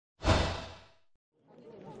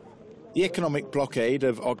The economic blockade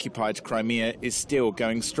of occupied Crimea is still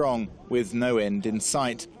going strong, with no end in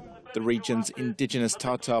sight. The region's indigenous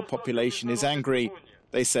Tatar population is angry.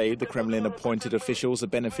 They say the Kremlin-appointed officials are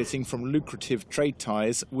benefiting from lucrative trade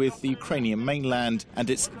ties with the Ukrainian mainland, and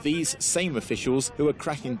it's these same officials who are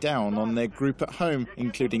cracking down on their group at home,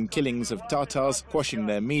 including killings of Tatars, quashing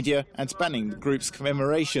their media and banning the group's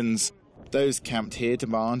commemorations. Those camped here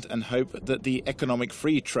demand and hope that the economic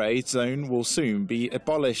free trade zone will soon be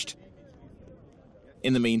abolished.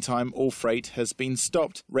 In the meantime, all freight has been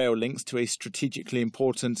stopped, rail links to a strategically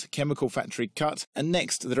important chemical factory cut, and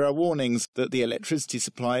next there are warnings that the electricity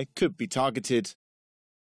supply could be targeted.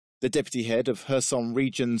 The deputy head of Kherson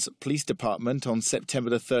Region's police department on September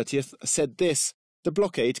the 30th said this: "The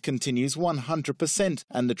blockade continues 100%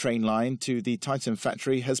 and the train line to the Titan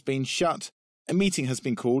factory has been shut. A meeting has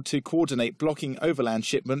been called to coordinate blocking overland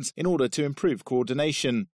shipments in order to improve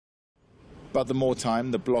coordination." But the more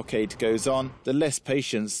time the blockade goes on, the less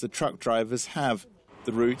patience the truck drivers have.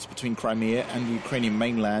 The route between Crimea and the Ukrainian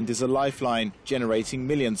mainland is a lifeline, generating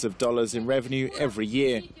millions of dollars in revenue every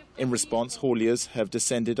year. In response, hauliers have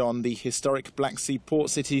descended on the historic Black Sea port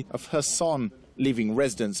city of Kherson, leaving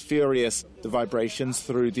residents furious. The vibrations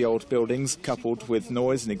through the old buildings, coupled with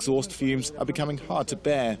noise and exhaust fumes, are becoming hard to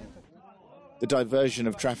bear. The diversion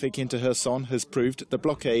of traffic into Kherson has proved the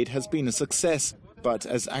blockade has been a success. But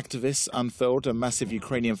as activists unfurled a massive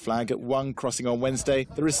Ukrainian flag at one crossing on Wednesday,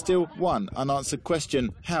 there is still one unanswered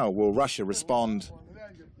question: how will Russia respond?